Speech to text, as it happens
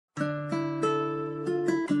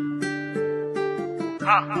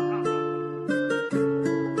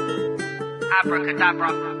Abracadabra.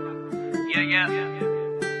 Yeah, yeah.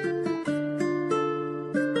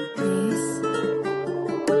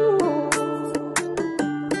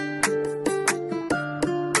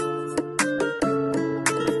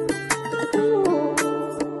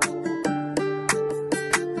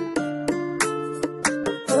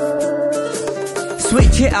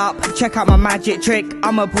 Switch it up, check out my magic trick.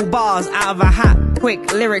 I'ma pull bars out of a hat.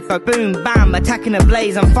 Quick lyric go boom, bam. Attacking a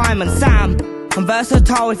blaze, I'm Fireman Sam. I'm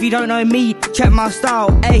versatile, if you don't know me, check my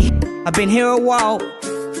style. Ayy, I've been here a while.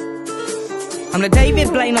 I'm the David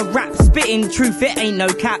Blaine of rap, spitting truth, it ain't no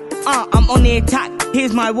cap. I'm on the attack,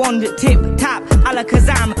 here's my wand, tip, tap,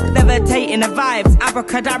 alakazam, levitating the vibes,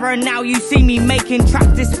 abracadabra, now you see me making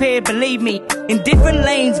tracks disappear, believe me. In different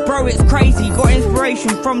lanes, bro, it's crazy, got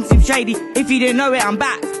inspiration from Sim Shady, if you didn't know it, I'm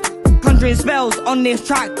back. Conjuring spells on this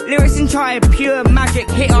track, lyrics in tribe, pure magic,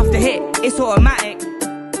 hit after hit, it's automatic.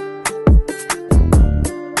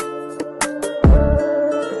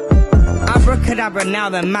 Abracadabra, now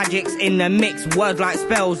the magic's in the mix. Words like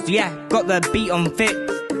spells, yeah, got the beat on fix.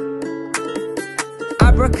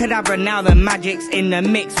 Abracadabra, now the magic's in the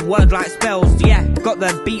mix. Words like spells, yeah, got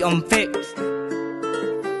the beat on fix.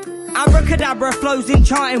 Abracadabra flows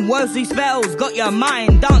enchanting, wordsy spells. Got your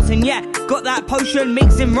mind dancing, yeah, got that potion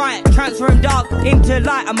mixing right. Transferring dark into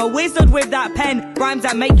light, I'm a wizard with that pen. Rhymes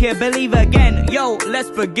that make you believe again. Yo, let's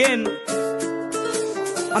begin.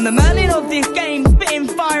 I'm the Merlin of this game, spitting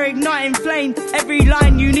fire, igniting flame. Every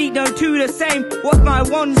line unique, no two the same. Watch my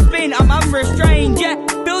one spin, I'm unrestrained, yeah.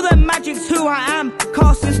 Feel the magic's who I am,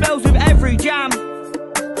 casting spells with every jam.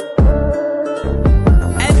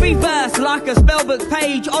 Every verse like a spellbook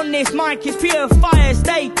page. On this mic is pure fire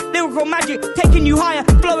state. Lyrical magic taking you higher,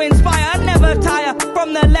 flow inspire, never tire.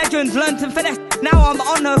 From the legends, learn to finesse. Now I'm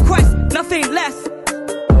on a quest, nothing less.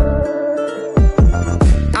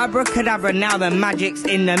 Abracadabra, now the magic's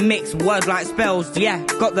in the mix. Words like spells, yeah,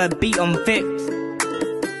 got the beat on fix.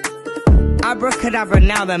 Abracadabra,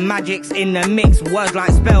 now the magic's in the mix. Words like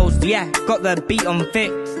spells, yeah, got the beat on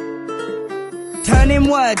fix. Turning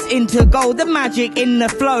words into gold, the magic in the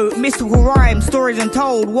flow. Mystical rhymes, stories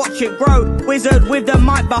untold, watch it grow. Wizard with the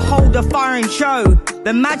mic, behold the firing show.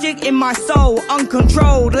 The magic in my soul,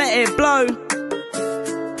 uncontrolled, let it blow.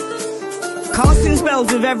 Casting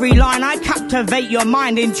spells with every line, I captivate your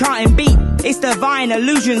mind. Enchanting beat, it's divine,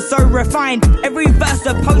 illusion so refined. Every verse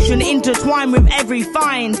a potion intertwined with every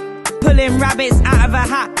find. Pulling rabbits out of a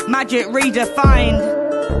hat, magic redefined.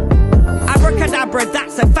 Abracadabra,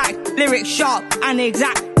 that's a fact. Lyrics sharp and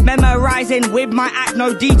exact. Memorizing with my act,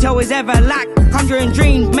 no detail is ever lacked. Conjuring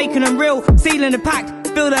dreams, making them real, sealing the pact.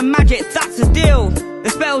 Feel the magic, that's the deal, the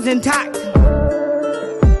spell's intact.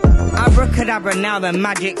 Abracadabra, now the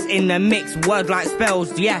magic's in the mix. Words like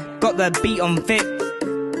spells, yeah, got the beat on fix.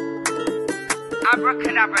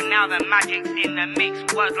 Abracadabra, now the magic's in the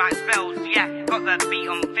mix. Words like spells, yeah, got the beat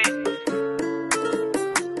on fix.